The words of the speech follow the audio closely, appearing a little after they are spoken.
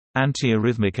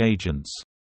Antiarrhythmic agents.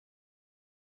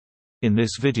 In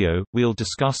this video, we'll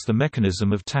discuss the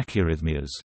mechanism of tachyarrhythmias,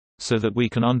 so that we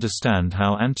can understand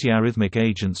how antiarrhythmic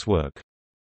agents work.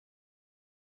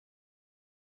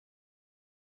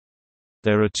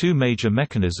 There are two major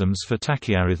mechanisms for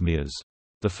tachyarrhythmias.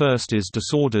 The first is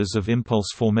disorders of impulse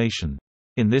formation.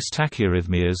 In this,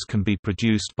 tachyarrhythmias can be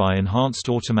produced by enhanced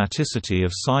automaticity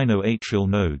of sino-atrial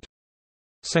node.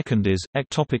 Second is,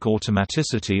 ectopic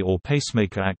automaticity or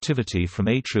pacemaker activity from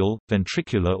atrial,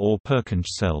 ventricular or Purkinje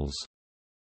cells.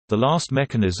 The last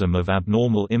mechanism of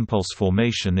abnormal impulse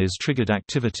formation is triggered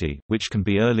activity, which can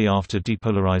be early after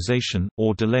depolarization,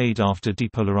 or delayed after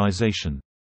depolarization.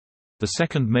 The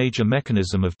second major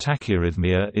mechanism of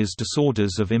tachyarrhythmia is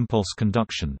disorders of impulse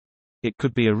conduction. It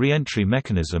could be a reentry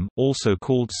mechanism, also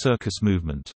called circus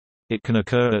movement. It can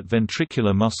occur at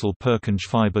ventricular muscle Purkinje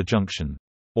fiber junction,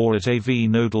 or at AV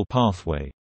nodal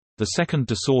pathway. The second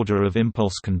disorder of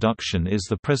impulse conduction is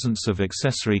the presence of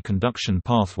accessory conduction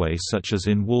pathway, such as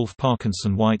in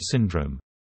Wolff-Parkinson-White syndrome.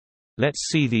 Let's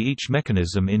see each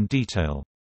mechanism in detail.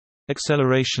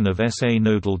 Acceleration of SA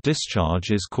nodal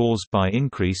discharge is caused by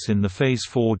increase in the phase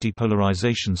 4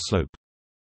 depolarization slope.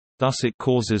 Thus it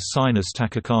causes sinus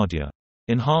tachycardia.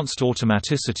 Enhanced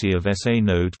automaticity of SA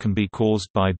node can be caused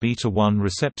by beta-1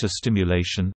 receptor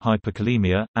stimulation,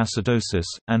 hyperkalemia, acidosis,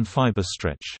 and fiber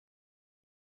stretch.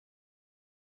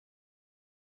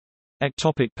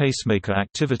 Ectopic pacemaker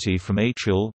activity from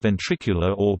atrial,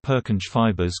 ventricular or Purkinje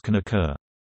fibers can occur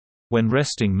when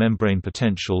resting membrane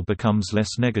potential becomes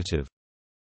less negative,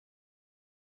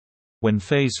 when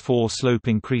phase 4 slope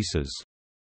increases,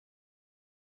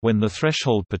 when the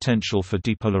threshold potential for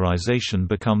depolarization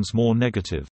becomes more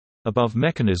negative. Above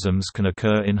mechanisms can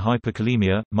occur in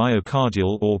hyperkalemia,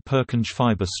 myocardial or Purkinje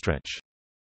fiber stretch,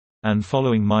 and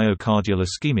following myocardial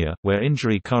ischemia, where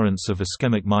injury currents of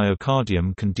ischemic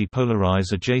myocardium can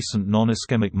depolarize adjacent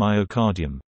non-ischemic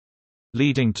myocardium,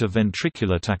 leading to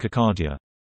ventricular tachycardia.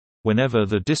 Whenever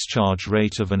the discharge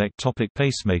rate of an ectopic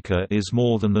pacemaker is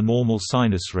more than the normal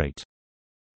sinus rate.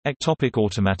 Ectopic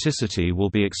automaticity will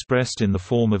be expressed in the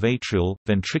form of atrial,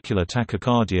 ventricular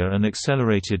tachycardia and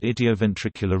accelerated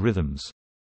idioventricular rhythms.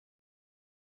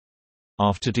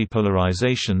 After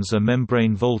depolarizations are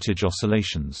membrane voltage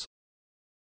oscillations.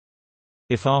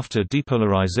 If after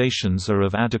depolarizations are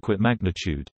of adequate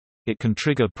magnitude, it can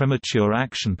trigger premature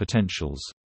action potentials.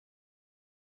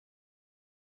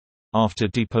 After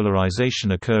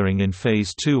depolarization occurring in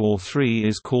phase 2 or 3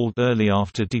 is called early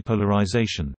after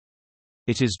depolarization.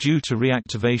 It is due to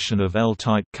reactivation of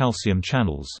L-type calcium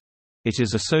channels. It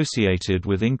is associated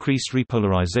with increased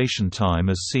repolarization time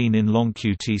as seen in long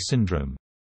QT syndrome.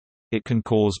 It can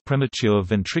cause premature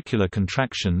ventricular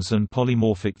contractions and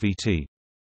polymorphic VT.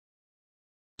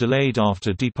 Delayed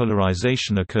after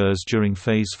depolarization occurs during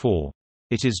phase 4.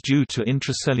 It is due to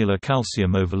intracellular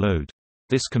calcium overload.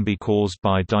 This can be caused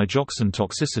by digoxin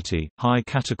toxicity, high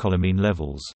catecholamine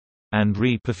levels, and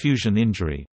reperfusion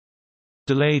injury.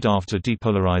 Delayed after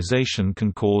depolarization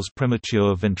can cause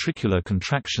premature ventricular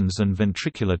contractions and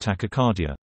ventricular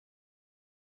tachycardia.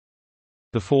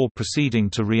 Before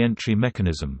proceeding to reentry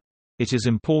mechanism, it is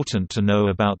important to know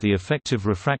about the effective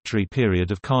refractory period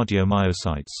of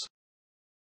cardiomyocytes.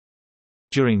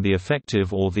 During the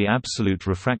effective or the absolute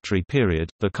refractory period,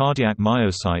 the cardiac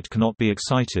myocyte cannot be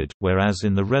excited, whereas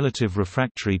in the relative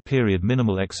refractory period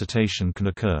minimal excitation can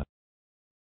occur.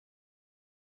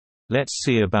 Let's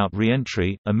see about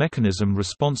reentry, a mechanism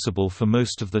responsible for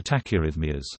most of the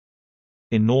tachyarrhythmias.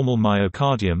 In normal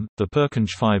myocardium, the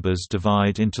Purkinje fibers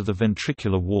divide into the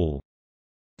ventricular wall.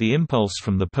 The impulse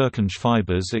from the Purkinje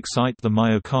fibers excite the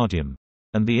myocardium,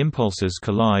 and the impulses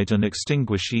collide and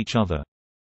extinguish each other.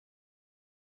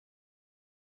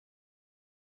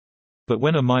 But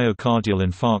when a myocardial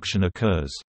infarction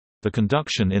occurs, the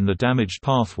conduction in the damaged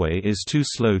pathway is too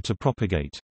slow to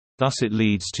propagate. Thus it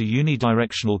leads to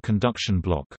unidirectional conduction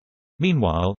block.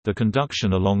 Meanwhile, the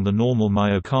conduction along the normal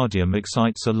myocardium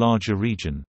excites a larger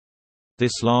region.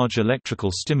 This large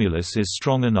electrical stimulus is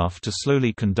strong enough to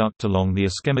slowly conduct along the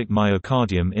ischemic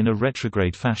myocardium in a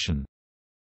retrograde fashion.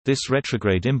 This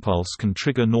retrograde impulse can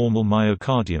trigger normal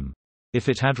myocardium. If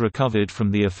it had recovered from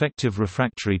the effective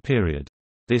refractory period,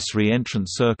 this reentrant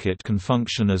circuit can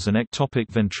function as an ectopic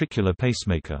ventricular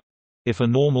pacemaker. If a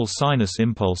normal sinus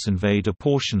impulse invade a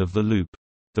portion of the loop,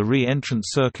 the reentrant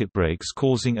circuit breaks,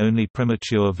 causing only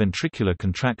premature ventricular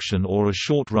contraction or a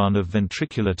short run of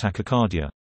ventricular tachycardia.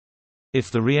 If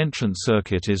the reentrant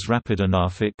circuit is rapid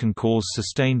enough, it can cause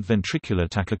sustained ventricular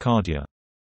tachycardia.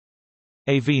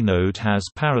 AV node has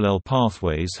parallel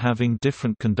pathways having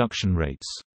different conduction rates.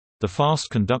 The fast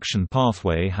conduction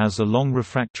pathway has a long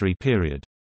refractory period.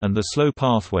 and the slow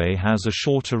pathway has a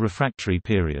shorter refractory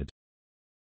period.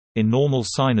 In normal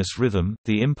sinus rhythm,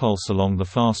 the impulse along the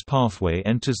fast pathway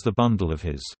enters the bundle of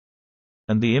His,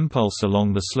 and the impulse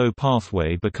along the slow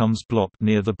pathway becomes blocked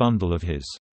near the bundle of His,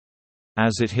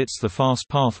 as it hits the fast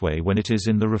pathway when it is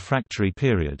in the refractory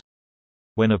period.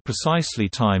 When a precisely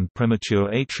timed premature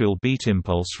atrial beat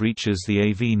impulse reaches the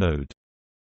AV node,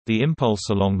 the impulse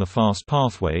along the fast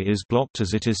pathway is blocked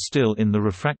as it is still in the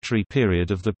refractory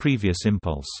period of the previous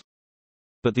impulse.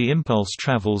 But the impulse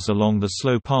travels along the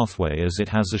slow pathway as it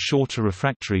has a shorter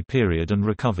refractory period and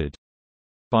recovered.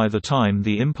 By the time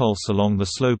the impulse along the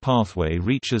slow pathway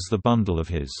reaches the bundle of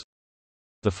His,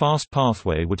 the fast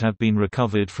pathway would have been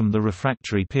recovered from the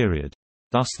refractory period.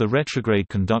 Thus the retrograde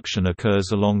conduction occurs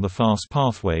along the fast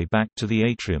pathway back to the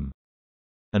atrium,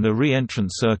 and a reentrant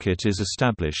circuit is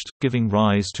established, giving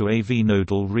rise to AV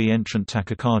nodal reentrant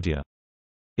tachycardia.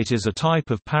 It is a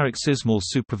type of paroxysmal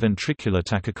supraventricular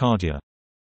tachycardia.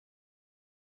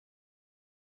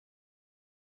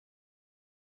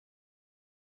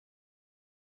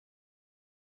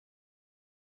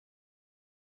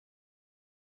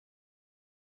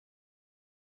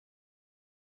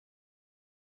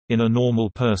 In a normal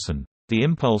person, the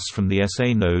impulse from the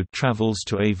SA node travels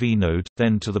to AV node,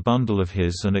 then to the bundle of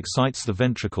His and excites the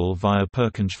ventricle via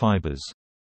Purkinje fibers.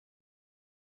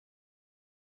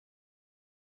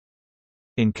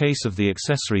 In case of the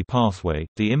accessory pathway,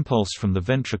 the impulse from the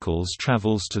ventricles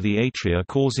travels to the atria,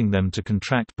 causing them to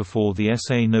contract before the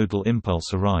SA nodal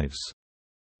impulse arrives.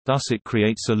 Thus it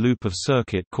creates a loop of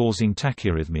circuit causing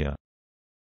tachyarrhythmia.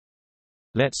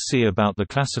 Let's see about the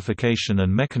classification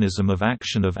and mechanism of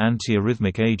action of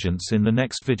antiarrhythmic agents in the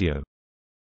next video.